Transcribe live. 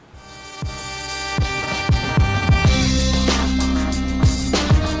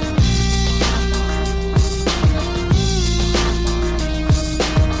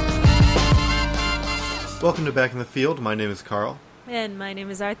Welcome to Back in the Field. My name is Carl. And my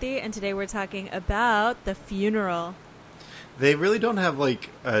name is Aarthi, and today we're talking about the funeral. They really don't have, like,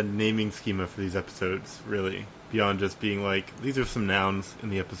 a naming schema for these episodes, really, beyond just being like, these are some nouns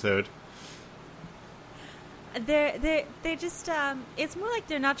in the episode. They just, it's more like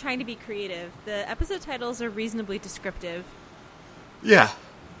they're not trying to be creative. The episode titles are reasonably descriptive. Yeah.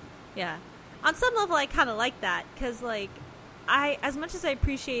 Yeah. On some level, I kind of like that, because, like, as much as I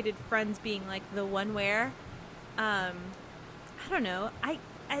appreciated Friends being, like, the one where, I don't know, I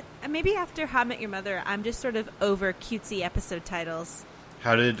maybe after How I Met Your Mother, I'm just sort of over cutesy episode titles.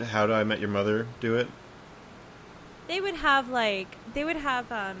 How did I Met Your Mother do it? They would have, like,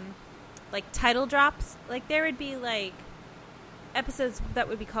 title drops. Like, there would be, like, episodes that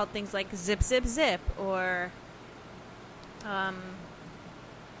would be called things like Zip, Zip, Zip, or,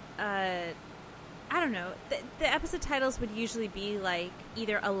 I don't know. The episode titles would usually be, like,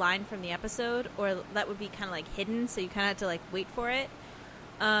 either a line from the episode, or that would be kind of, like, hidden, so you kind of had to, like, wait for it.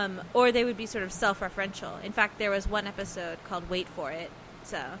 Or they would be sort of self-referential. In fact, there was one episode called Wait For It,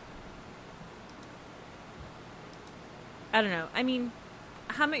 so. I don't know. I mean,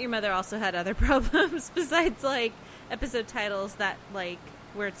 How I Met Your Mother also had other problems besides, like, episode titles that, like,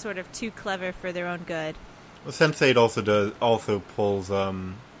 were sort of too clever for their own good. Well, Sense8 also pulls,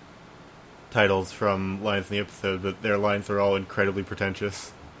 titles from lines in the episode, but their lines are all incredibly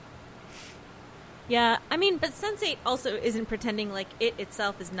pretentious. Yeah, I mean, but Sense8 also isn't pretending like it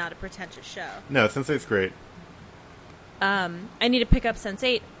itself is not a pretentious show. No, Sense8's great. I need to pick up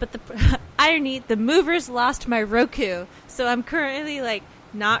Sense8, but the irony, the movers lost my Roku, so I'm currently, like,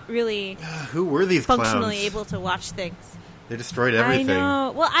 not really who were these functionally clowns? able to watch things. They destroyed everything. I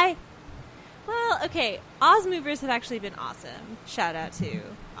know. Well, okay, Oz Movers have actually been awesome. Shout out to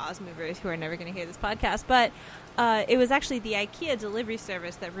Oz Movers, who are never going to hear this podcast, but it was actually the IKEA delivery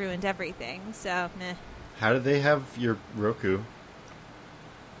service that ruined everything, so meh. How did they have your Roku?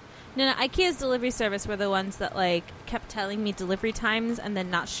 No, IKEA's delivery service were the ones that, like, kept telling me delivery times and then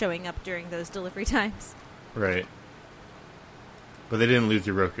not showing up during those delivery times. Right. But they didn't lose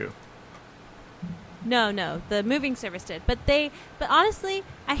your Roku. No, the moving service did. But honestly,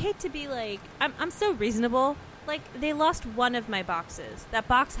 I hate to be like, I'm so reasonable. Like, they lost one of my boxes. That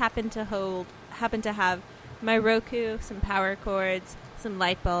box happened to have my Roku, some power cords, some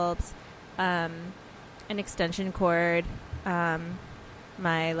light bulbs, an extension cord,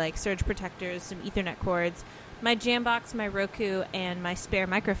 my, like, surge protectors, some Ethernet cords, my Jambox, my Roku, and my spare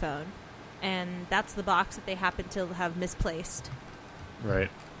microphone. And that's the box that they happen to have misplaced. Right.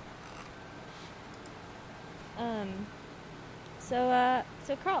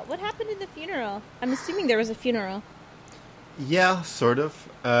 So Carl, what happened in the funeral? I'm assuming there was a funeral. Yeah, sort of.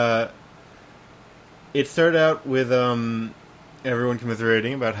 It started out with everyone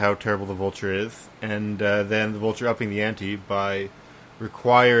commiserating about how terrible the Vulture is, and then the Vulture upping the ante by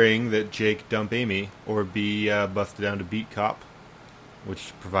requiring that Jake dump Amy or be busted down to beat cop,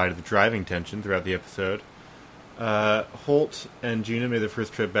 which provided the driving tension throughout the episode. Holt and Gina made their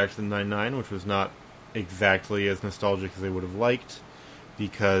first trip back to the 9-9, which was not exactly as nostalgic as they would have liked,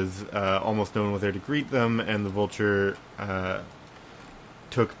 because almost no one was there to greet them, and the Vulture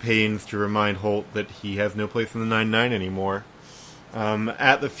took pains to remind Holt that he has no place in the 9-9 anymore.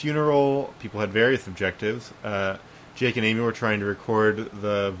 At the funeral, people had various objectives. Jake and Amy were trying to record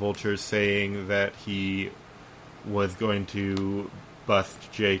the Vulture saying that he was going to bust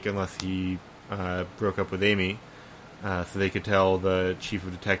Jake unless he broke up with Amy, so they could tell the chief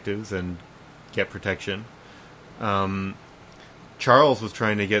of detectives and get protection. Charles was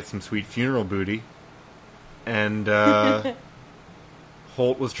trying to get some sweet funeral booty, and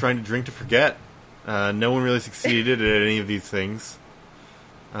Holt was trying to drink to forget. No one really succeeded at any of these things,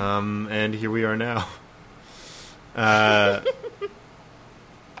 and here we are now. By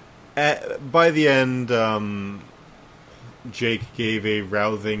the end, Jake gave a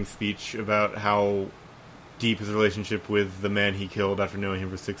rousing speech about how deep his relationship with the man he killed after knowing him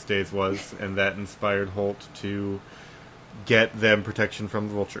for 6 days was, and that inspired Holt to get them protection from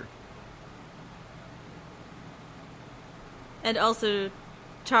the Vulture. And also,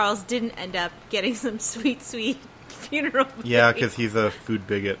 Charles didn't end up getting some sweet, sweet funeral booty. Yeah, because he's a food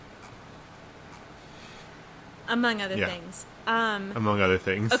bigot. Among other things. Among other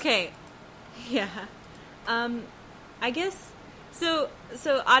things. Okay. Yeah. I guess... So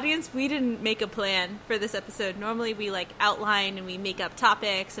audience, we didn't make a plan for this episode. Normally we, like, outline and we make up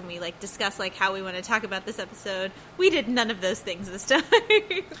topics and we, like, discuss, like, how we want to talk about this episode. We did none of those things this time.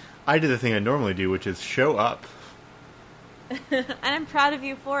 I did the thing I normally do, which is show up. And I'm proud of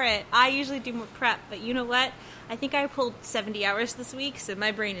you for it. I usually do more prep, but you know what? I think I pulled 70 hours this week, so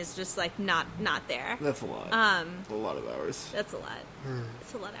my brain is just like not there. That's a lot. A lot of hours. That's a lot.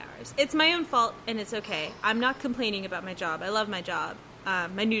 It's a lot of hours. It's my own fault, and it's okay. I'm not complaining about my job. I love my job,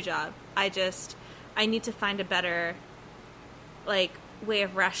 my new job. I need to find a better, like, way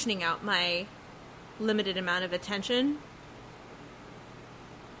of rationing out my limited amount of attention.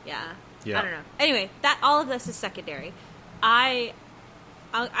 Yeah. I don't know. Anyway, all of this is secondary. I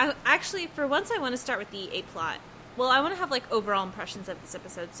actually, for once, I want to start with the A plot. Well, I want to have, like, overall impressions of this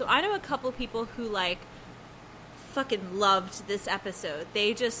episode. So I know a couple people who, like, fucking loved this episode.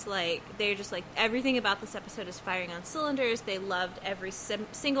 They're just like, everything about this episode is firing on cylinders. They loved every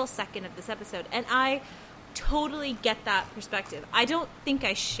single second of this episode. And I totally get that perspective. I don't think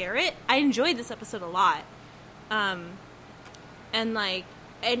I share it. I enjoyed this episode a lot. And, like,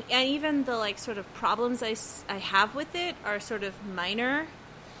 and even the, like, sort of problems I have with it are sort of minor,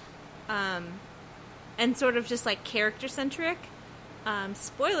 and sort of just, like, character-centric.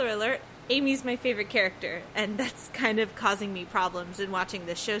 Spoiler alert, Amy's my favorite character, and that's kind of causing me problems in watching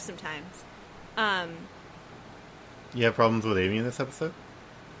this show sometimes. You have problems with Amy in this episode?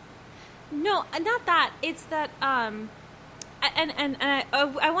 No, not that. It's that, and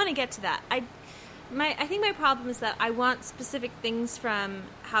I want to get to that. I think my problem is that I want specific things from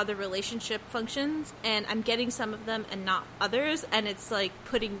how the relationship functions, and I'm getting some of them and not others, and it's, like,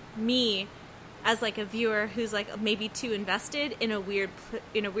 putting me as, like, a viewer who's, like, maybe too invested in a weird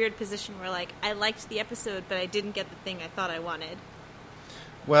position where, like, I liked the episode, but I didn't get the thing I thought I wanted.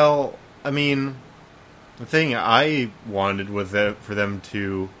 Well, I mean, the thing I wanted was for them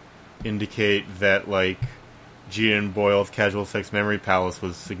to indicate that, like, Gina and Boyle's casual sex memory palace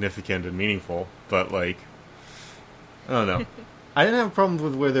was significant and meaningful, but, like, I don't know. I didn't have problems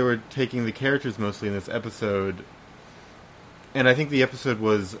with where they were taking the characters mostly in this episode, and I think the episode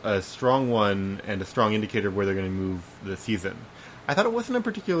was a strong one and a strong indicator of where they're going to move the season. I thought it wasn't a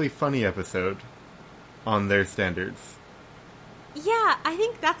particularly funny episode on their standards. Yeah, I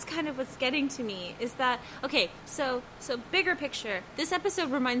think that's kind of what's getting to me, is that, okay, so bigger picture, this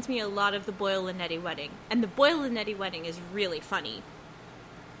episode reminds me a lot of the Boyle-Linetti Wedding, and the Boyle-Linetti Wedding is really funny.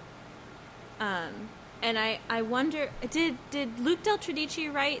 And I wonder, did Luke Del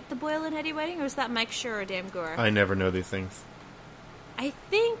Tredici write the Boyle-Linetti Wedding, or was that Mike Schur or Dan Gore? I never know these things. I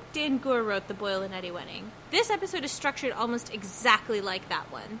think Dan Gore wrote the Boyle-Linetti Wedding. This episode is structured almost exactly like that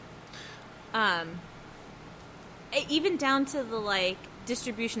one. Even down to the, like,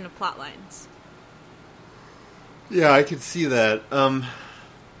 distribution of plot lines. Yeah, I could see that. I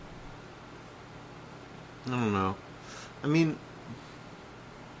don't know. I mean,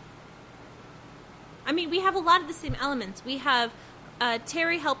 we have a lot of the same elements. We have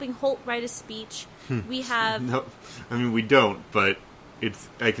Terry helping Holt write a speech. We have... No, I mean, we don't, but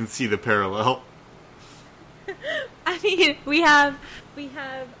I can see the parallel. I mean, we have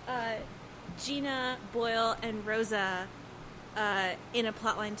Gina, Boyle, and Rosa in a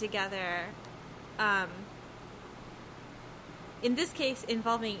plotline together. In this case,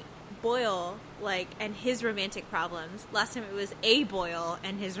 involving Boyle, like, and his romantic problems. Last time it was A. Boyle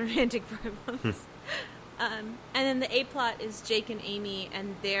and his romantic problems. And then the A plot is Jake and Amy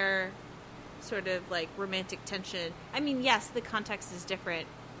and their sort of, like, romantic tension. I mean, yes, the context is different.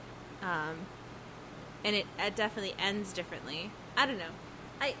 And it definitely ends differently. I don't know.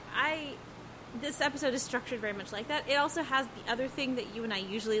 This episode is structured very much like that. It also has the other thing that you and I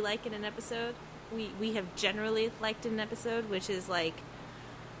usually like in an episode. We have generally liked in an episode, which is, like,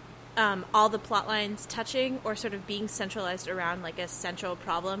 all the plot lines touching or sort of being centralized around, like, a central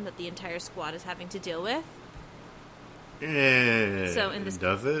problem that the entire squad is having to deal with. So in this,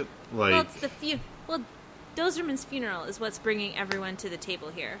 does it? Like, well, it's Dozerman's funeral is what's bringing everyone to the table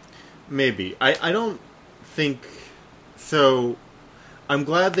here. Maybe. I don't think so. I'm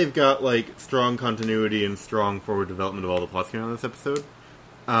glad they've got, like, strong continuity and strong forward development of all the plots here on this episode.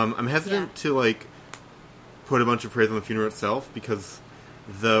 I'm hesitant to, like, put a bunch of praise on the funeral itself, because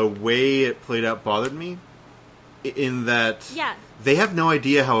the way it played out bothered me, in that they have no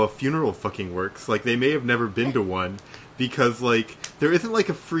idea how a funeral fucking works. Like, they may have never been to one, because, like, there isn't, like,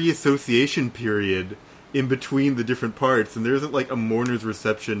 a free association period in between the different parts, and there isn't, like, a mourner's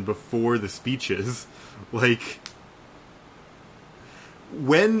reception before the speeches. Like,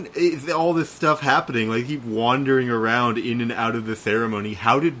 when is all this stuff happening? Like, he wandering around in and out of the ceremony.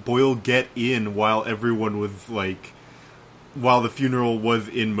 How did Boyle get in while everyone was, like, while the funeral was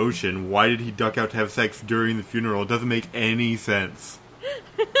in motion? Why did he duck out to have sex during the funeral? It doesn't make any sense.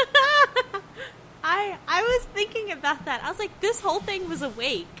 I was thinking about that. I was like, this whole thing was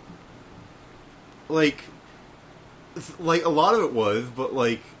awake. Like, like, a lot of it was, but,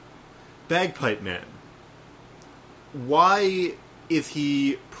 like, Bagpipe Man. Why is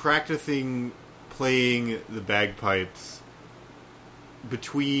he practicing playing the bagpipes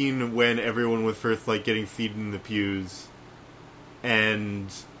between when everyone was first, like, getting seated in the pews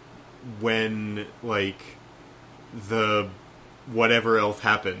and when, like, the whatever else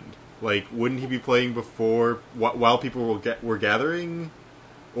happened? Like, wouldn't he be playing before, while people were gathering?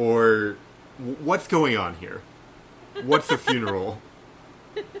 Or what's going on here? What's the funeral?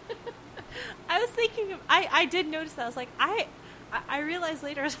 I was thinking, I did notice that. I was like, I realized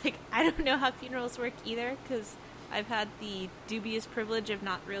later, I was like, I don't know how funerals work either, because I've had the dubious privilege of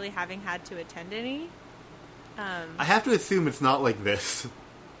not really having had to attend any. I have to assume it's not like this.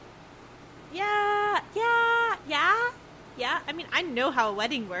 Yeah. I mean, I know how a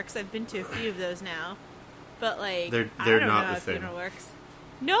wedding works. I've been to a few of those now. But, like, they're I don't not know how the a same. funeral works.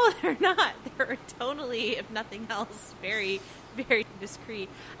 No, they're not. They're totally, if nothing else, very, very discreet.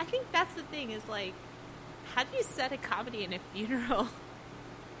 I think that's the thing, is, like, how do you set a comedy in a funeral?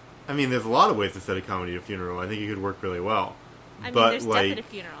 I mean, there's a lot of ways to set a comedy at a funeral. I think it could work really well. I mean, but, there's like, death at a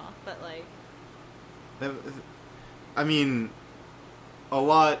funeral, but, like... I mean, a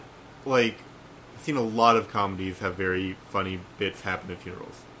lot, like, I've seen a lot of comedies have very funny bits happen at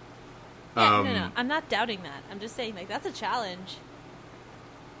funerals. Yeah, no, I'm not doubting that. I'm just saying, like, that's a challenge.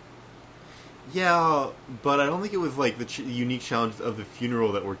 Yeah, but I don't think it was, like, the unique challenges of the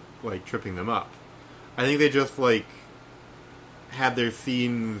funeral that were, like, tripping them up. I think they just, like, had their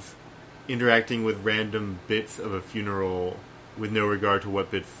scenes interacting with random bits of a funeral with no regard to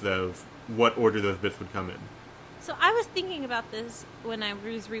what order those bits would come in. So I was thinking about this when I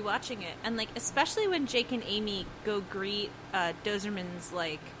was rewatching it, and, like, especially when Jake and Amy go greet Dozerman's,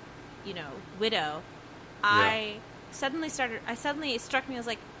 like, you know, widow, it struck me as,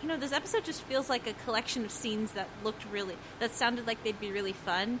 like, you know, this episode just feels like a collection of scenes that sounded like they'd be really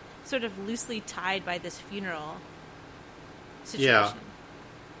fun, sort of loosely tied by this funeral situation. Yeah.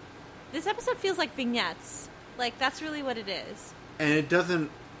 This episode feels like vignettes. Like, that's really what it is. And it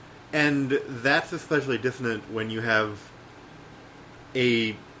doesn't... And that's especially dissonant when you have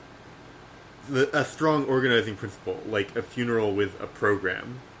a strong organizing principle, like a funeral with a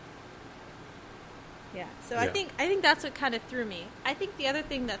program. Yeah. So yeah. I think that's what kind of threw me. I think the other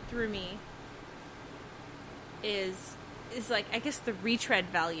thing that threw me is like, I guess, the retread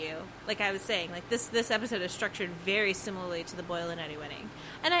value. Like I was saying, like this episode is structured very similarly to the Boyle-Linetti Wedding.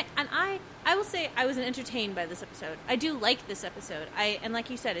 And I will say I was entertained by this episode. I do like this episode. And like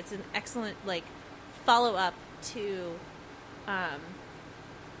you said, it's an excellent, like, follow up to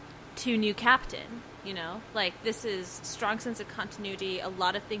New Captain, you know? Like, this is strong sense of continuity, a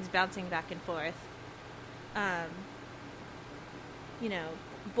lot of things bouncing back and forth. You know,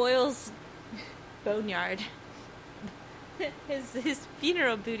 Boyle's boneyard. His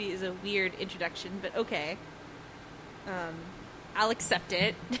funeral booty is a weird introduction, but okay. I'll accept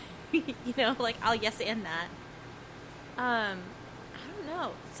it. You know, like, I'll yes and that. I don't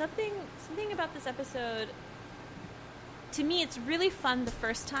know. Something about this episode, to me, it's really fun the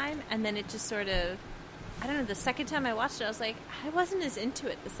first time, and then it just sort of, I don't know, the second time I watched it, I was like, I wasn't as into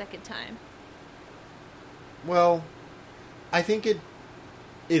it the second time. Well, I think it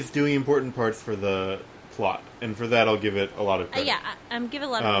is doing important parts for the plot, and for that I'll give it a lot of credit. Yeah, I'm giving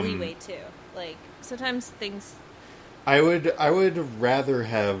a lot of leeway too. Like, sometimes things... I would rather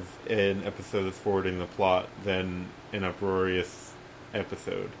have an episode that's forwarding the plot than an uproarious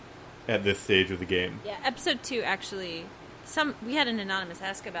episode at this stage of the game. Yeah, episode 2 actually, we had an anonymous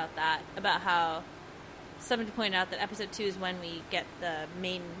ask about that, about how somebody pointed out that episode 2 is when we get the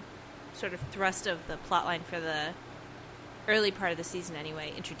main sort of thrust of the plot line for the early part of the season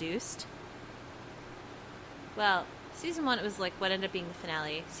anyway, introduced. Well, season 1, it was like what ended up being the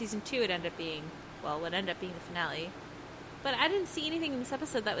finale. Season 2, it ended up being, well, what ended up being the finale. But I didn't see anything in this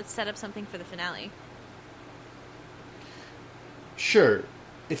episode that would set up something for the finale. Sure.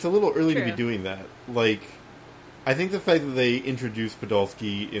 It's a little early True. to be doing that. Like, I think the fact that they introduced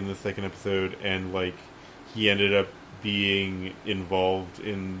Podolsky in the second episode and, like, he ended up being involved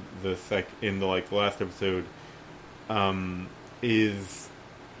in the last episode, is...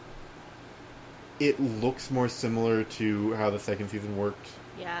 It looks more similar to how the second season worked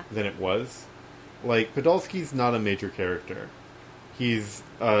than it was. Like, Podolsky's not a major character. He's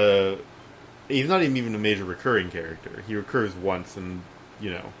not even a major recurring character. He recurs once, and,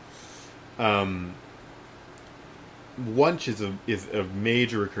 you know. Wunsch is a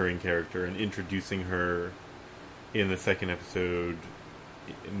major recurring character, and introducing her in the second episode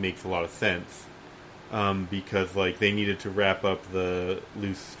makes a lot of sense. Because, like, they needed to wrap up the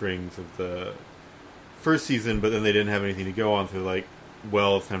loose strings of the first season, but then they didn't have anything to go on, so they're like,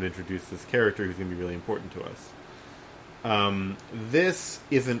 well, it's time to introduce this character who's going to be really important to us. This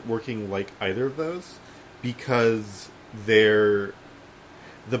isn't working like either of those, because the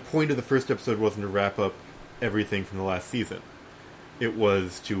point of the first episode wasn't to wrap up everything from the last season. It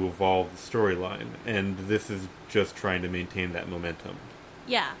was to evolve the storyline, and this is just trying to maintain that momentum.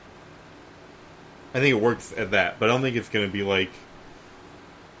 Yeah. I think it works at that, but I don't think it's going to be like,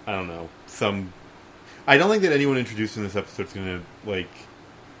 I don't know, I don't think that anyone introduced in this episode is going to, like,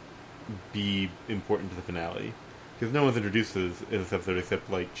 be important to the finale. Because no one's introduced in this episode except,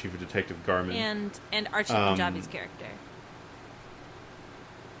 like, Chief of Detective Garmin. And Archie Punjabi's character.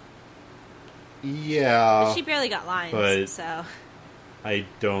 Yeah. But she barely got lines, so... I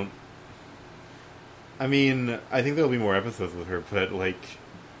mean, I think there'll be more episodes with her, but, like...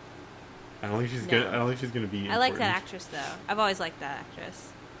 I don't think she's gonna be important. I like that actress, though. I've always liked that actress.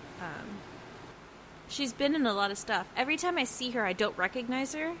 She's been in a lot of stuff. Every time I see her, I don't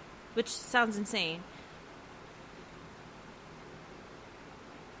recognize her, which sounds insane.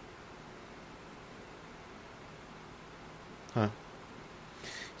 Huh.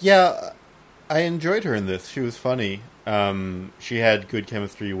 Yeah, I enjoyed her in this. She was funny. She had good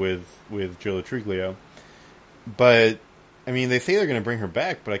chemistry with Joe Triglio. But, I mean, they say they're going to bring her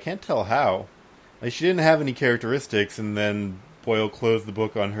back, but I can't tell how. Like, she didn't have any characteristics, and then Boyle closed the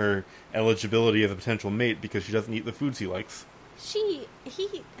book on her eligibility as a potential mate because she doesn't eat the foods he likes.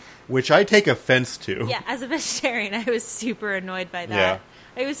 Which I take offense to. Yeah, as a vegetarian, I was super annoyed by that.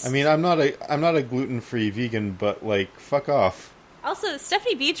 Yeah. I mean, I'm not a gluten-free vegan, but, like, fuck off. Also,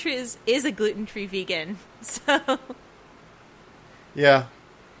 Stephanie Beatriz is a gluten-free vegan, so... Yeah.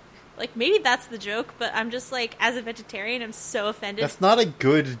 Like, maybe that's the joke, but I'm just, like, as a vegetarian, I'm so offended. That's not a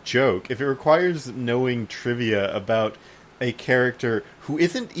good joke. If it requires knowing trivia about a character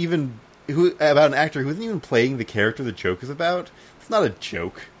about an actor who isn't even playing the character the joke is about, it's not a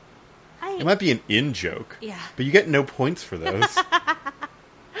joke. It might be an in-joke. Yeah. But you get no points for those.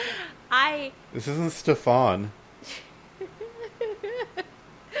 This isn't Stefan.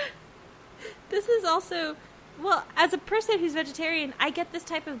 This is also... Well, as a person who's vegetarian, I get this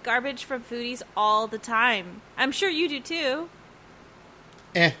type of garbage from foodies all the time. I'm sure you do too.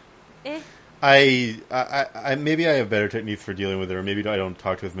 I maybe I have better techniques for dealing with it, or maybe I don't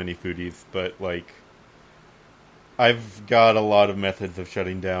talk to as many foodies, but, like, I've got a lot of methods of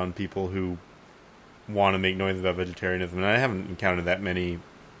shutting down people who want to make noise about vegetarianism, and I haven't encountered that many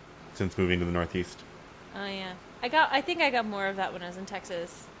since moving to the Northeast. Oh, yeah. I think I got more of that when I was in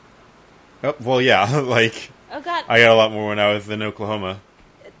Texas. Oh, well, yeah, like... Oh, God. I got a lot more when I was in Oklahoma.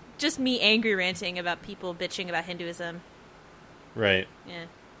 Just me angry ranting about people bitching about Hinduism. Right. Yeah.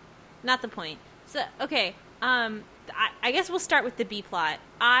 Not the point. So, okay. I guess we'll start with the B plot.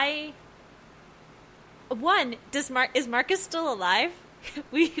 Is Marcus still alive?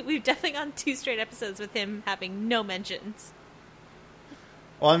 We've definitely gone 2 straight episodes with him having no mentions.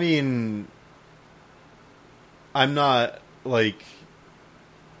 Well, I mean... I'm not, like...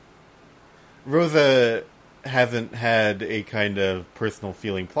 Rosa hasn't had a kind of personal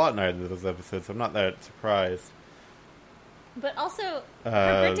feeling plot in either of those episodes, so I'm not that surprised. But also,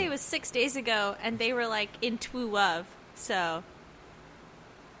 her birthday was 6 days ago, and they were, like, in true love, so...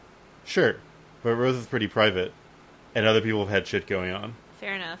 Sure, but Rosa's pretty private, and other people have had shit going on.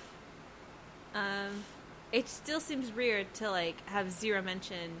 Fair enough. It still seems weird to, like, have zero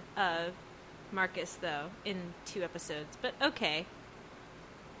mention of Marcus, though, in 2 episodes, but okay.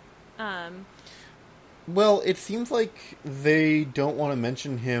 Well, it seems like they don't want to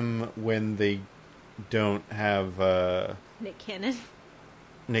mention him when they don't have Nick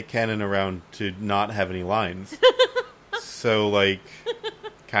Cannon around to not have any lines. So, like,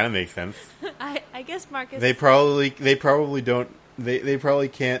 kind of makes sense. I guess Marcus... They probably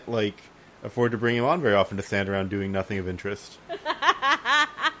can't, like, afford to bring him on very often to stand around doing nothing of interest.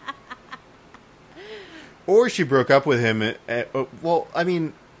 Or she broke up with him. Well, I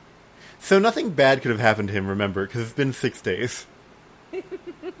mean... So nothing bad could have happened to him, remember, because it's been 6 days.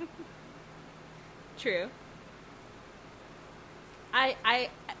 True.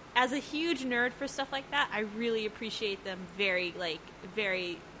 I, as a huge nerd for stuff like that, I really appreciate them very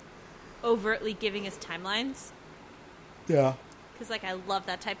overtly giving us timelines. Yeah. Because, like, I love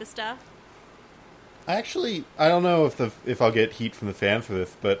that type of stuff. I don't know if I'll get heat from the fans for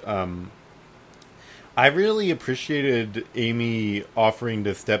this, but, I really appreciated Amy offering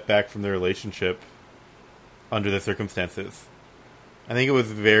to step back from the relationship under the circumstances. I think it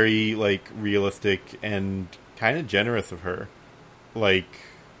was very, like, realistic and kind of generous of her. Like,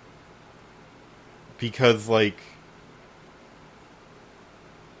 because, like,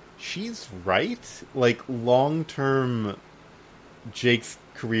 she's right. Like, long-term, Jake's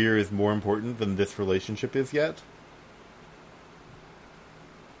career is more important than this relationship is yet.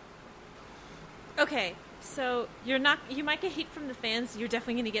 Okay, so you might get heat from the fans. You're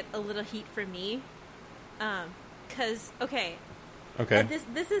definitely going to get a little heat from me. Because, okay.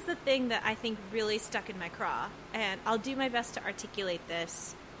 This is the thing that I think really stuck in my craw. And I'll do my best to articulate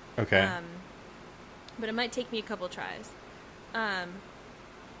this. Okay. But it might take me a couple tries.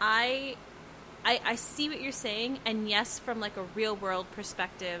 I see what you're saying, and yes, from like a real world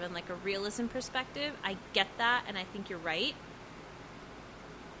perspective and like a realism perspective, I get that, and I think you're right.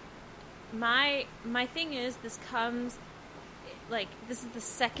 My thing is, this is the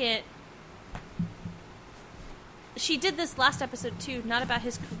second. She did this last episode too, not about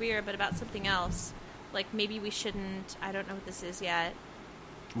his career, but about something else. Like, maybe we shouldn't. I don't know what this is yet.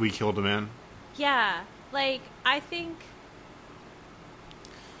 We Killed a Man. Yeah, like, I think.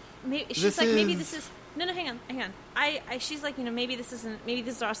 Maybe she's maybe this is no, hang on. She's like, maybe this isn't. Maybe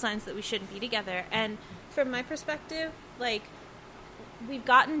these are signs that we shouldn't be together. And from my perspective, like, we've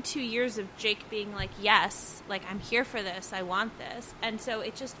gotten 2 years of Jake being like, yes, like, I'm here for this, I want this, and so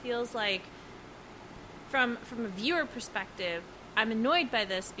it just feels like, from a viewer perspective, I'm annoyed by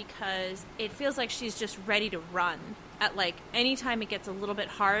this because it feels like she's just ready to run. At, like, any time it gets a little bit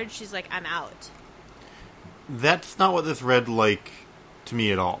hard, she's like, I'm out. That's not what this read like to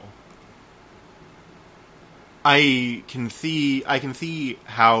me at all. I can see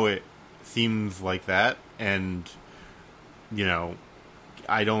how it seems like that, and,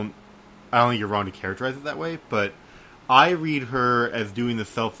 I don't think you're wrong to characterize it that way, but I read her as doing the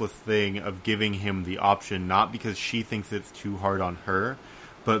selfless thing of giving him the option, not because she thinks it's too hard on her,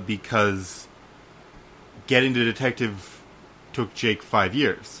 but because getting to detective took Jake 5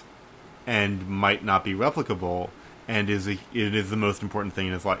 years and might not be replicable, and it is the most important thing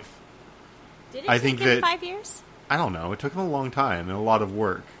in his life. Did it take him 5 years? I don't know. It took him a long time and a lot of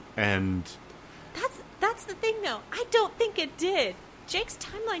work, and that's the thing, though. I don't think it did. Jake's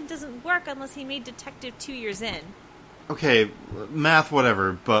timeline doesn't work unless he made detective 2 years in. Okay, math,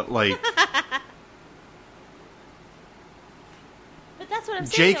 whatever, but, like... But that's what I'm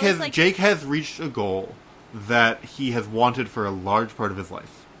saying. Jake has reached a goal that he has wanted for a large part of his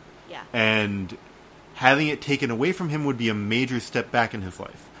life. Yeah. And having it taken away from him would be a major step back in his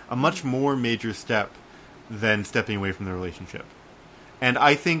life. A much more major step than stepping away from the relationship. And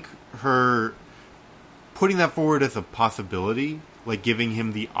I think her putting that forward as a possibility, like giving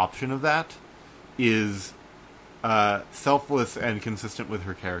him the option of that, is selfless and consistent with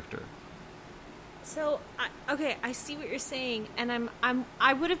her character. So, I see what you're saying, and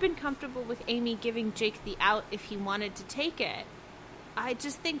I would have been comfortable with Amy giving Jake the out if he wanted to take it. I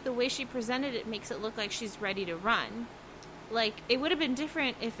just think the way she presented it makes it look like she's ready to run. Like, it would have been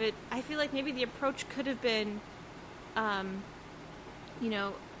different if I feel like maybe the approach could have been,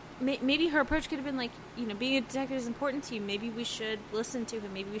 maybe her approach could have been like, being a detective is important to you. Maybe we should listen to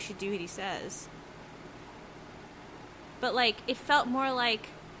him. Maybe we should do what he says. But, like, it felt more like,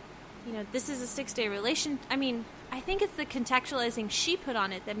 this is a 6-day relation. I mean, I think it's the contextualizing she put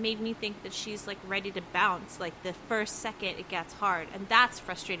on it that made me think that she's, like, ready to bounce, like, the first second it gets hard. And that's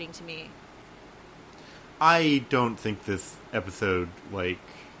frustrating to me. I don't think this episode, I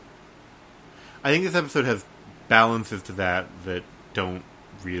think this episode has balances to that don't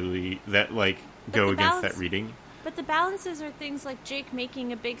really, go against that reading. But the balances are things like Jake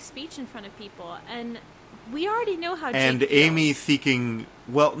making a big speech in front of people, and we already know how Jake feels. Amy seeking,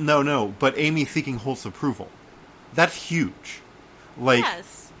 but Amy seeking Holt's approval. That's huge.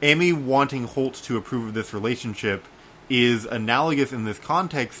 Yes. Amy wanting Holt to approve of this relationship is analogous in this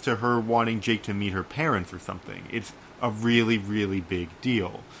context to her wanting Jake to meet her parents or something. It's a really, really big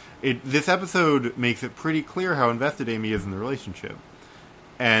deal. This episode makes it pretty clear how invested Amy is in the relationship.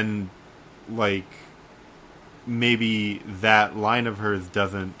 And, maybe that line of hers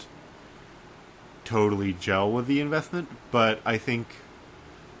doesn't totally gel with the investment, but I think,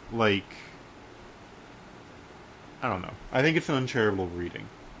 I don't know. I think it's an uncharitable reading.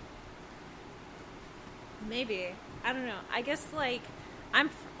 Maybe. I don't know. I guess, I'm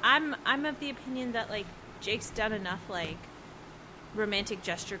of the opinion that, Jake's done enough, romantic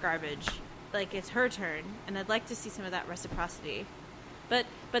gesture garbage. It's her turn, and I'd like to see some of that reciprocity. But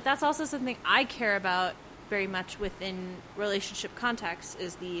that's also something I care about very much within relationship context,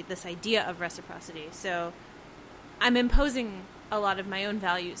 is this idea of reciprocity. So I'm imposing a lot of my own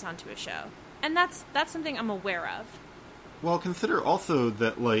values onto a show. And that's something I'm aware of. Well, consider also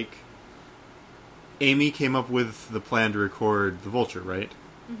that, Amy came up with the plan to record The Vulture, right?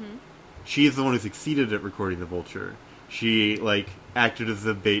 Mm-hmm. She's the one who succeeded at recording The Vulture. She, like, acted as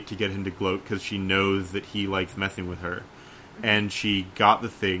a bait to get him to gloat because she knows that he likes messing with her. And she got the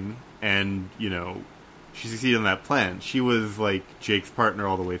thing, and, you know, she succeeded in that plan. She was, like, Jake's partner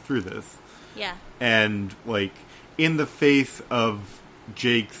all the way through this. Yeah. And, like, in the face of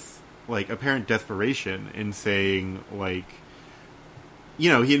Jake's, like, apparent desperation in saying, like, you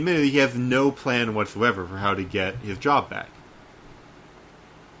know, he admitted he has no plan whatsoever for how to get his job back.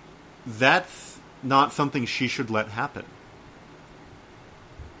 That's not something she should let happen.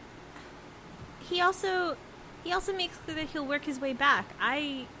 He also makes clear that he'll work his way back.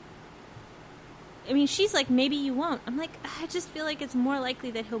 I mean, she's like, maybe you won't. I'm like, I just feel like it's more likely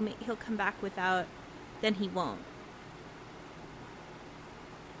that he'll come back without than he won't.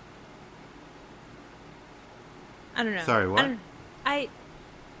 I don't know. Sorry, what?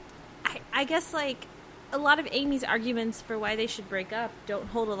 I guess, like, a lot of Amy's arguments for why they should break up don't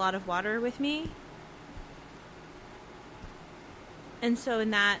hold a lot of water with me. And so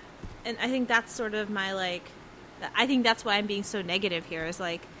and I think that's sort of my, like, I think that's why I'm being so negative here, is,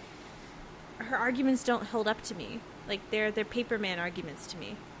 like, her arguments don't hold up to me. Like, they're paperman arguments to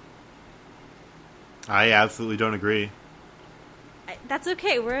me. I absolutely don't agree. That's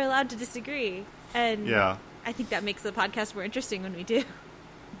okay. We're allowed to disagree. And yeah. I think that makes the podcast more interesting when we do.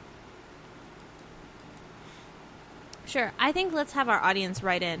 Sure. I think let's have our audience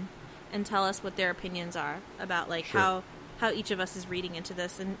write in and tell us what their opinions are about, like, sure. how each of us is reading into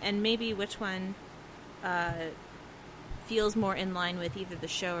this, and maybe which one feels more in line with either the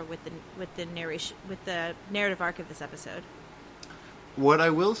show or with the narration, with the narrative arc of this episode. What I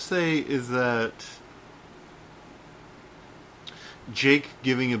will say is that Jake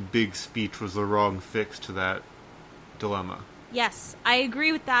giving a big speech was the wrong fix to that dilemma. Yes, I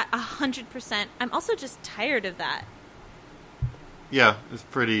agree with that 100%. I'm also just tired of that. Yeah, it's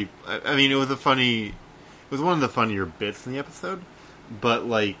pretty... I mean, it was one of the funnier bits in the episode, but,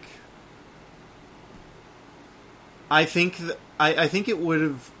 like, I think it would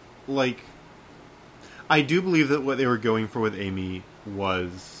have, like, I do believe that what they were going for with Amy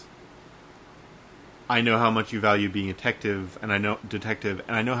was, I know how much you value being a detective, and I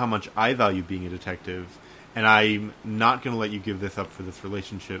know how much I value being a detective, and I'm not going to let you give this up for this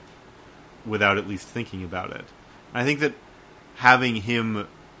relationship without at least thinking about it. And I think that having him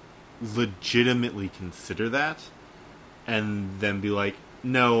legitimately consider that, and then be like,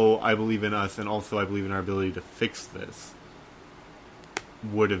 no, I believe in us, and also I believe in our ability to fix this,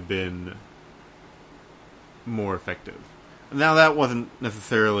 would have been more effective. Now, that wasn't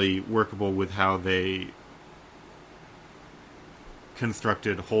necessarily workable with how they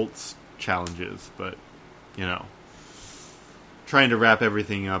constructed Holt's challenges, but, you know, trying to wrap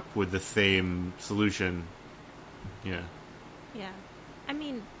everything up with the same solution, yeah. Yeah. I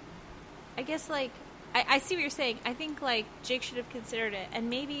mean, I guess, like, I see what you're saying. I think, like, Jake should have considered it, and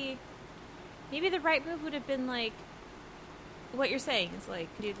maybe the right move would have been, like, what you're saying is, like,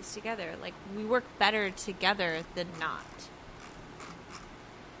 do this together. Like, we work better together than not.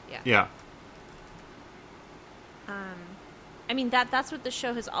 Yeah. Yeah. I mean, that's what the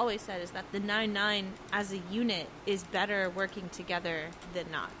show has always said, is that the 9-9 as a unit is better working together than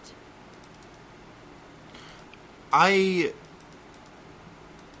not.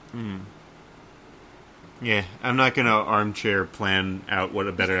 Yeah, I'm not going to armchair plan out what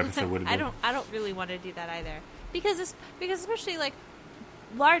a better episode would have been. I don't really want to do that either. Because especially, like,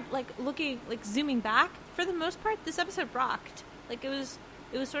 large, like, looking, like, zooming back, for the most part, this episode rocked. Like, it was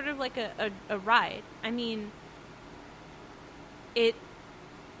sort of like a ride. I mean, it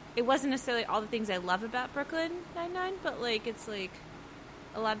wasn't necessarily all the things I love about Brooklyn Nine-Nine, but, like, it's, like,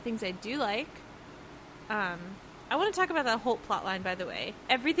 a lot of things I do like. I want to talk about that Holt plotline, by the way.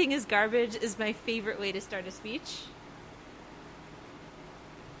 Everything is garbage is my favorite way to start a speech.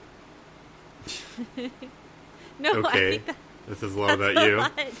 No, okay. I think this is a lot about you.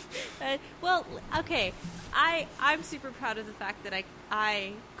 Well, okay. I'm super proud of the fact that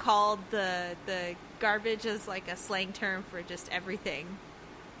I called the garbage as, like, a slang term for just everything.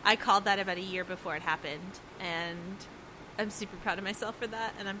 I called that about a year before it happened, and I'm super proud of myself for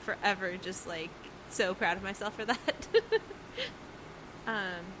that, and I'm forever just, like, so proud of myself for that.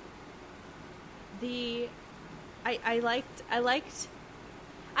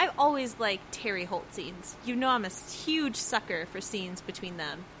 I've always liked Terry Holt scenes. You know, I'm a huge sucker for scenes between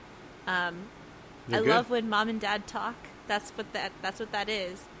them. I love when mom and dad talk. That's what that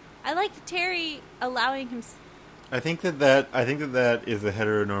is. I liked Terry allowing him. I think that is a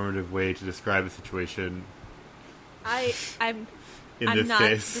heteronormative way to describe a situation. I'm this not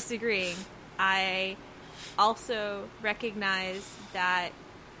case. disagreeing. I also recognize that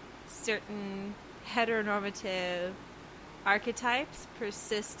certain heteronormative archetypes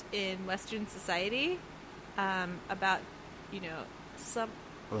persist in Western society, about, some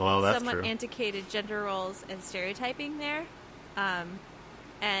Well, that's somewhat true. antiquated gender roles and stereotyping there.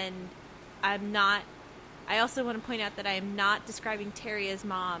 And I also want to point out that I am not describing Terry as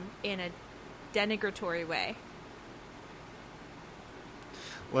mom in a denigratory way.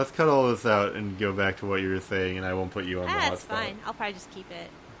 Let's cut all this out and go back to what you were saying, and I won't put you on the hot That's spot. fine. I'll probably just keep it.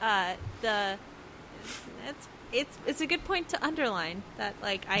 It's a good point to underline that,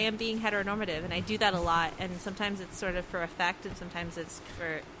 like, I am being heteronormative, and I do that a lot, and sometimes it's sort of for effect, and sometimes it's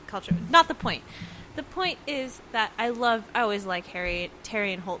for culture. Not the point. The point is that I always like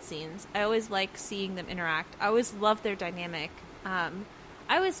Terry and Holt scenes. I always like seeing them interact. I always love their dynamic. I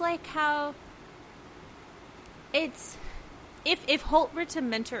always like how it's... If Holt were to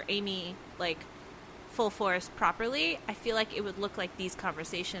mentor Amy, like, full force properly, I feel like it would look like these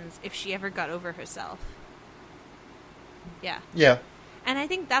conversations if she ever got over herself. Yeah. Yeah. And I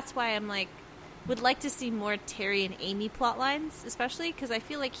think that's why I'm like, would like to see more Terry and Amy plot lines, especially because I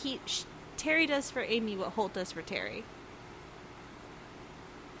feel like Terry does for Amy what Holt does for Terry.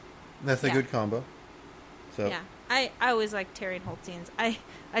 That's a Yeah. good combo. So Yeah. I always like Terry and Holt scenes.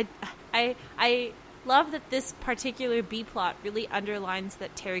 I love that this particular B plot really underlines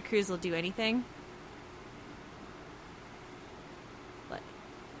that Terry Crews will do anything.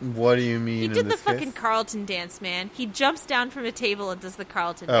 what do you mean He in did the this fucking case? Carlton dance, man. He jumps down from a table and does the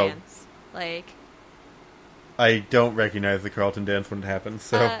Carlton Oh. dance. Like, I don't recognize the Carlton dance when it happens,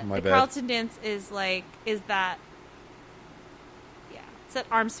 so my the bad. Carlton dance is that it's that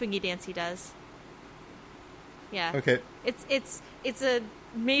arm swingy dance he does. Yeah. Okay. It's a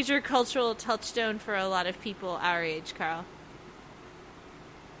major cultural touchstone for a lot of people our age, Carl.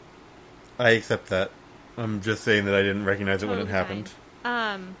 I accept that. I'm just saying that I didn't recognize it when it Totally happened.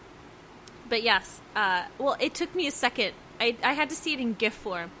 fine. But yes, well, it took me a second. I had to see it in GIF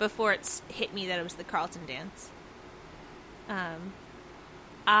form before it hit me that it was the Carlton dance. But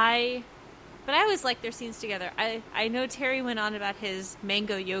I always like their scenes together. I know Terry went on about his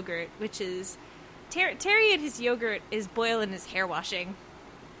mango yogurt, which is Terry and his yogurt is Boyle and his hair washing.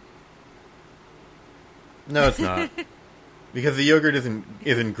 No, it's not. Because the yogurt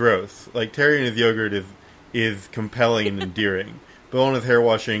isn't gross. Like, Terry and his yogurt is compelling and endearing. Bill and his hair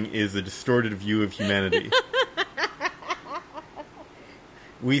washing is a distorted view of humanity.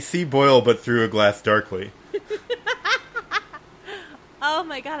 We see Boyle, but through a glass darkly. Oh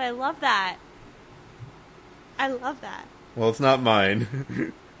my god, I love that. I love that. Well, it's not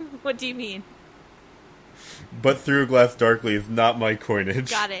mine. What do you mean? But through a glass darkly is not my coinage.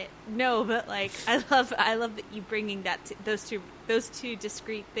 Got it. No, but like I love that you bringing that those two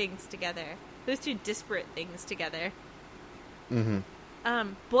discrete things together. Those two disparate things together. Mm-hmm.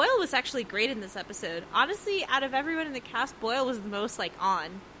 Boyle was actually great in this episode. Honestly, out of everyone in the cast, Boyle was the most like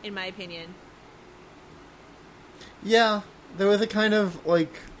on, in my opinion. Yeah, there was a kind of,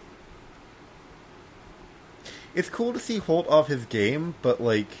 like... It's cool to see Holt off his game, but,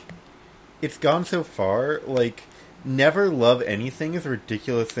 like, it's gone so far. Like, never love anything is a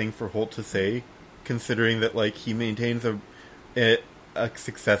ridiculous thing for Holt to say, considering that, like, he maintains a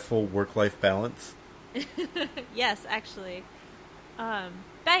successful work-life balance. Yes, actually.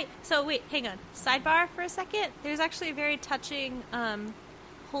 So wait, hang on. Sidebar for a second. There's actually a very touching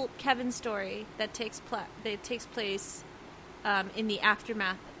Holt-Kevin story that takes place in the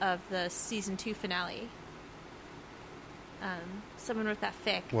aftermath of the season 2 finale. Someone wrote that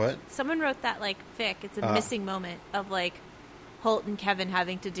fic. What? Someone wrote that like fic. It's a missing moment of like Holt and Kevin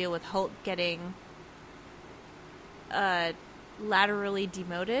having to deal with Holt getting laterally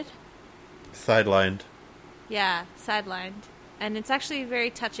demoted. Sidelined. Yeah, sidelined. And it's actually a very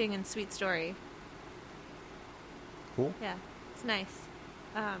touching and sweet story. Cool. Yeah, it's nice.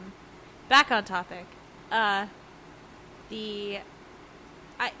 Back on topic. I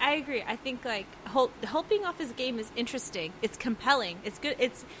agree. I think like Holt being off his game is interesting. It's compelling. It's good.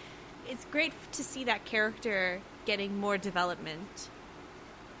 It's great to see that character getting more development.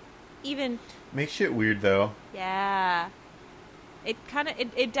 Even Makes shit weird, though. yeah, it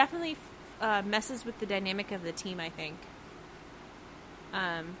definitely messes with the dynamic of the team, I think.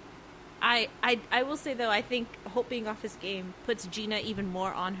 I will say though, I think Holt being off his game puts Gina even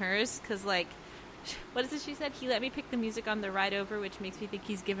more on hers, because like, what is it she said? He let me pick the music on the ride over, which makes me think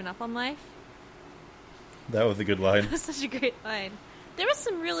he's given up on life. That was a good line. That was such a great line. There was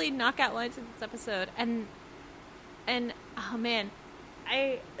some really knockout lines in this episode, and oh man,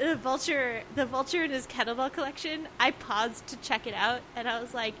 the vulture in his kettlebell collection. I paused to check it out, and I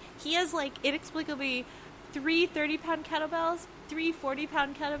was like, he has like inexplicably 3 30-pound kettlebells, 3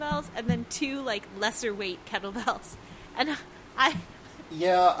 40-pound kettlebells, and then 2 like lesser weight kettlebells. And I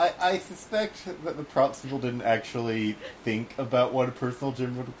I suspect that the props people didn't actually think about what a personal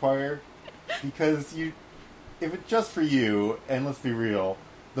gym would require. Because if it's just for you, and let's be real,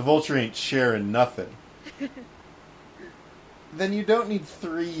 the vulture ain't sharing nothing. Then you don't need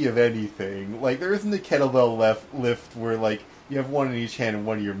 3 of anything. Like, there isn't a kettlebell lift where, like, you have one in each hand and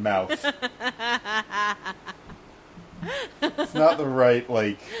one in your mouth. It's not the right,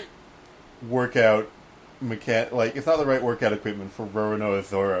 like, workout it's not the right workout equipment for Roronoa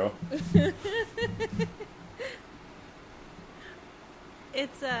Zoro.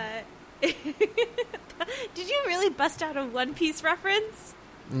 It's, Did you really bust out a One Piece reference?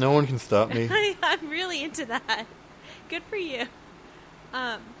 No one can stop me. I'm really into that. Good for you.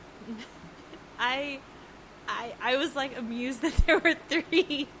 I was like amused that there were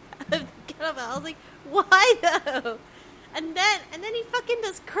 3 of the kettlebell. I was like, why though? And then he fucking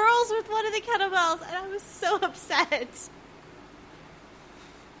does curls with one of the kettlebells, and I was so upset.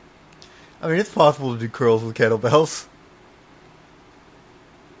 I mean, it's possible to do curls with kettlebells.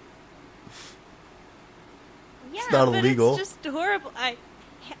 Yeah, it's not but illegal. It's just horrible.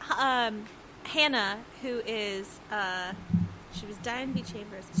 Hannah, who is she was Diane B.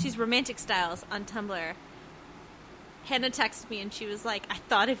 Chambers. She's Romantic Styles on Tumblr. Hannah texted me and she was like, I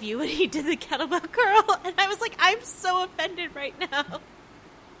thought of you when he did the kettlebell curl. And I was like, I'm so offended right now.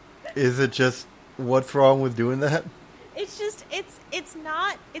 Is it just, what's wrong with doing that? It's just, it's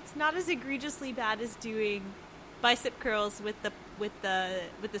not as egregiously bad as doing bicep curls with the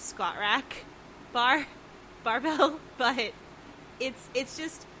squat rack barbell, but it's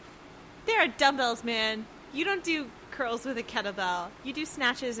just, there are dumbbells, man. You don't do curls with a kettlebell. You do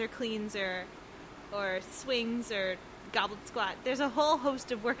snatches or cleans or swings or goblet squat. There's a whole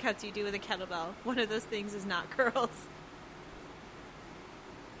host of workouts you do with a kettlebell. One of those things is not curls.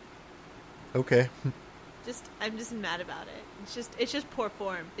 Okay. I'm just mad about it. It's just poor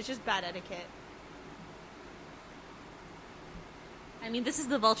form. It's just bad etiquette. I mean, this is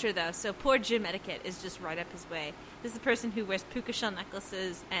the vulture though, so poor gym etiquette is just right up his way. This is the person who wears puka shell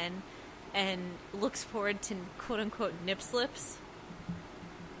necklaces and looks forward to quote unquote nip slips.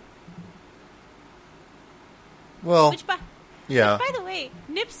 Well, Which by the way,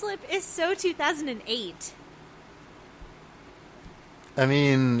 nip slip is so 2008. I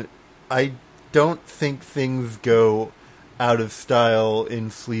mean, I don't think things go out of style in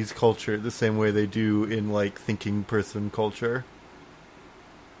sleaze culture the same way they do in, like, thinking person culture.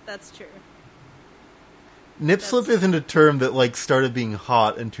 That's true. Nip slip isn't a term that, like, started being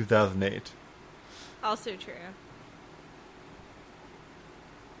hot in 2008. Also true.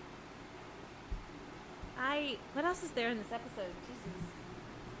 What else is there in this episode?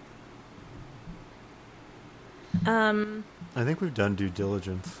 Jesus. I think we've done due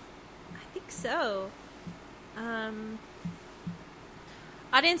diligence. I think so.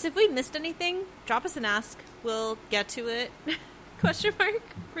 Audience, if we missed anything, drop us an ask. We'll get to it. Question mark.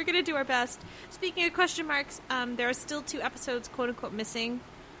 We're going to do our best. Speaking of question marks, there are still 2 episodes, quote unquote, missing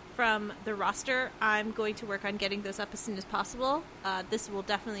from the roster. I'm going to work on getting those up as soon as possible. This will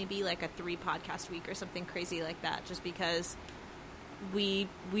definitely be like a 3 podcast week or something crazy like that, just because we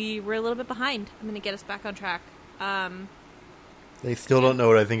were a little bit behind. I'm going to get us back on track. They still don't know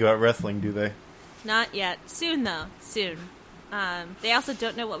what I think about wrestling, do they? Not yet. Soon, though. Soon. They also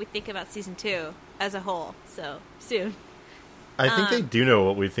don't know what we think about season 2 as a whole, so soon. I think they do know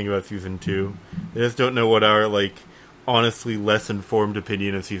what we think about season 2. They just don't know what our, like, honestly less informed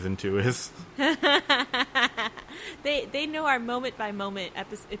opinion of season 2 is. They know our moment by moment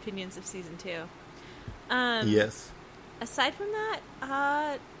opinions of season 2. Yes. Aside from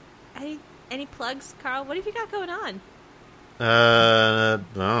that, any plugs, Carl? What have you got going on?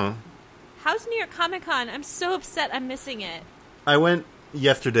 No. How's New York Comic Con? I'm so upset I'm missing it. I went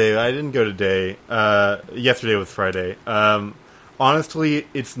yesterday. I didn't go today. Yesterday was Friday. Honestly,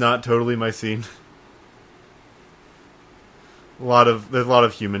 it's not totally my scene. There's a lot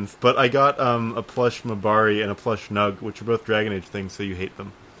of humans, but I got a plush Mabari and a plush Nug, which are both Dragon Age things, so you hate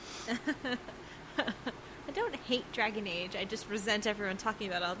them. I don't hate Dragon Age. I just resent everyone talking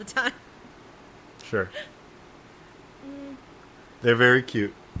about it all the time. Sure. They're very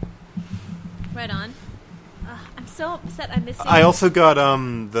cute. Right on. I'm so upset I'm missing. I also got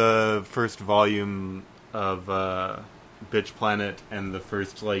the first volume of Bitch Planet and the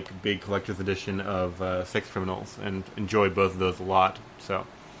first, like, big collector's edition of Sex Criminals, and enjoyed both of those a lot. So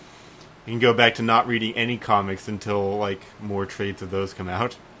you can go back to not reading any comics until, like, more trades of those come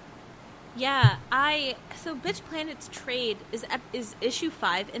out. Yeah, so Bitch Planet's trade is issue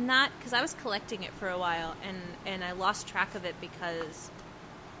 5 in that, because I was collecting it for a while and I lost track of it because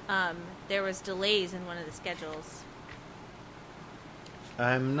there was delays in one of the schedules.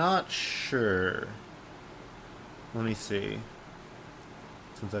 I'm not sure. Let me see.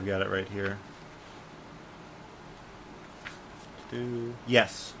 Since I've got it right here.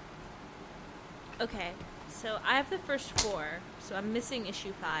 Yes. Okay, so I have the first 4, so I'm missing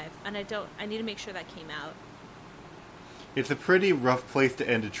issue 5, and I need to make sure that came out. It's a pretty rough place to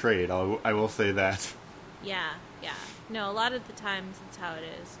end a trade, I will say that. Yeah. No, a lot of the times that's how it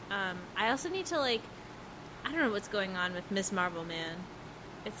is. I also need to, I don't know what's going on with Miss Marvel, man.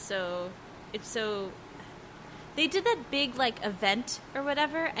 It's so... They did that big, event or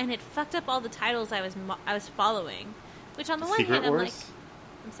whatever, and it fucked up all the titles I was following. Which on the one Secret hand, I'm Wars? like...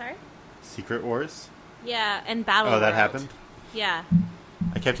 I'm sorry? Secret Wars? Yeah, and Battle Oh, that World. happened? Yeah.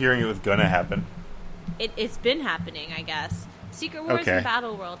 I kept hearing it was gonna happen. It's been happening, I guess. Secret Wars and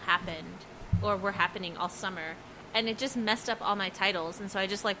Battle World happened, or were happening all summer, and it just messed up all my titles, and so I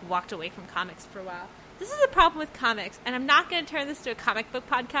just, walked away from comics for a while. This is a problem with comics, and I'm not going to turn this to a comic book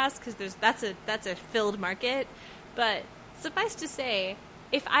podcast, because that's a filled market, but suffice to say,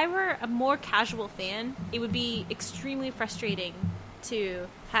 if I were a more casual fan, it would be extremely frustrating to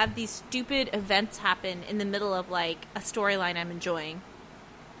have these stupid events happen in the middle of, a storyline I'm enjoying.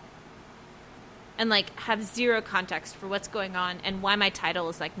 And, have zero context for what's going on and why my title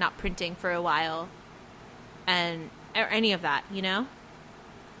is, not printing for a while. Or any of that, you know?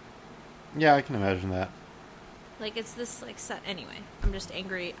 Yeah, I can imagine that. It's this, anyway, I'm just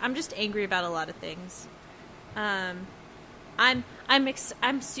angry. I'm just angry about a lot of things. I'm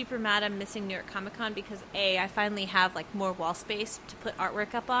super mad I'm missing New York Comic Con because, A, I finally have, more wall space to put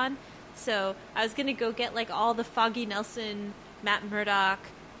artwork up on. So I was going to go get, all the Foggy Nelson, Matt Murdock,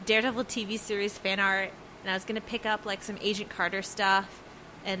 Daredevil TV series fan art, and I was going to pick up, some Agent Carter stuff,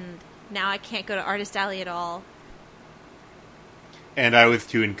 and now I can't go to Artist Alley at all. And I was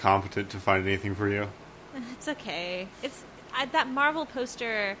too incompetent to find anything for you. It's okay. That Marvel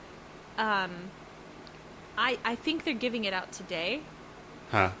poster, I think they're giving it out today.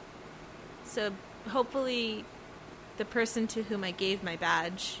 Huh. So hopefully the person to whom I gave my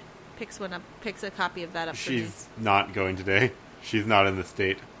badge picks a copy of that up for me. She's not going today. She's not in the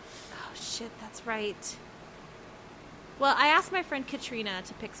state. Oh, shit, that's right. Well, I asked my friend Katrina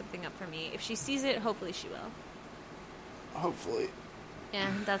to pick something up for me. If she sees it, hopefully she will. Hopefully. Yeah,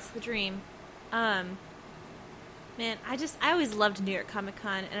 that's the dream. Man, I always loved New York Comic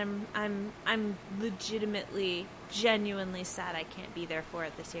Con, and I'm legitimately, genuinely sad I can't be there for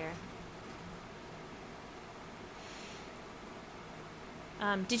it this year.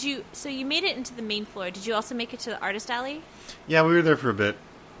 So you made it into the main floor. Did you also make it to the Artist Alley? Yeah, we were there for a bit.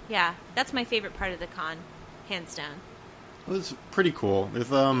 Yeah, that's my favorite part of the con, hands down. It was pretty cool.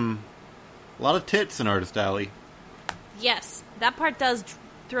 There's a lot of tits in Artist Alley. Yes, that part does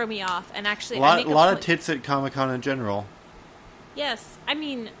throw me off, and actually, a lot of tits at Comic-Con in general. Yes, I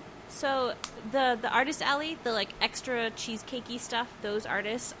mean, so the Artist Alley, the extra cheesecakey stuff, those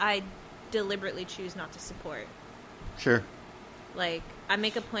artists, I deliberately choose not to support. Sure. I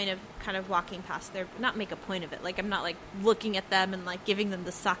make a point of kind of walking past their... Not make a point of it. I'm not, looking at them and, giving them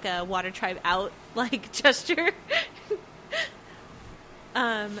the Sokka Water Tribe out, gesture.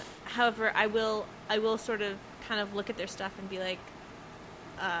 However, I will sort of kind of look at their stuff and be like,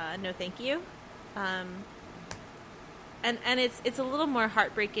 no thank you. And it's a little more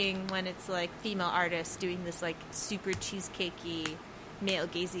heartbreaking when it's, female artists doing this, super cheesecakey,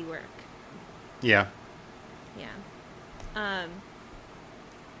 male-gazy work. Yeah. Yeah.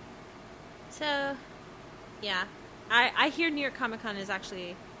 So, yeah. I hear New York Comic Con is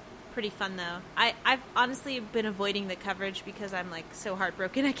actually pretty fun, though. I've honestly been avoiding the coverage because I'm, so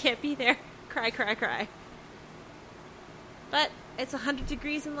heartbroken I can't be there. Cry, cry, cry. But it's 100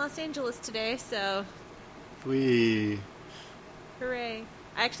 degrees in Los Angeles today, so... Whee. Hooray.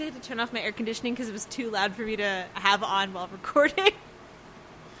 I actually had to turn off my air conditioning because it was too loud for me to have on while recording.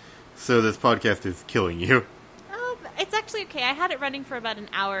 So this podcast is killing you. It's actually okay. I had it running for about an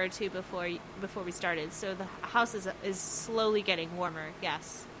hour or two before we started, so the house is slowly getting warmer.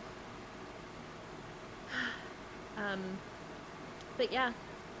 Yes. But yeah,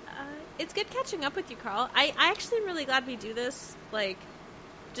 it's good catching up with you, Carl. I actually am really glad we do this.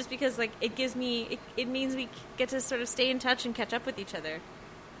 Just because it gives me it means we get to sort of stay in touch and catch up with each other.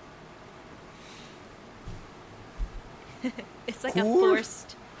 It's a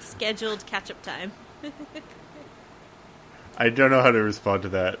forced, scheduled catch up time. I don't know how to respond to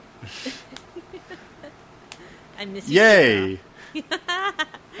that. I miss you. Yay!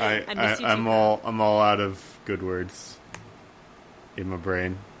 I'm all out of good words in my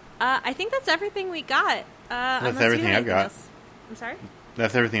brain. I think that's everything we got. That's everything I've got. Else. I'm sorry?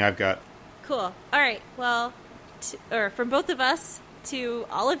 That's everything I've got. Cool. All right. Well, from both of us, to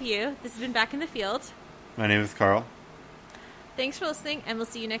all of you. This has been Back in the Field. My name is Carl. Thanks for listening, and we'll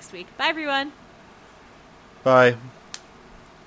see you next week. Bye, everyone. Bye.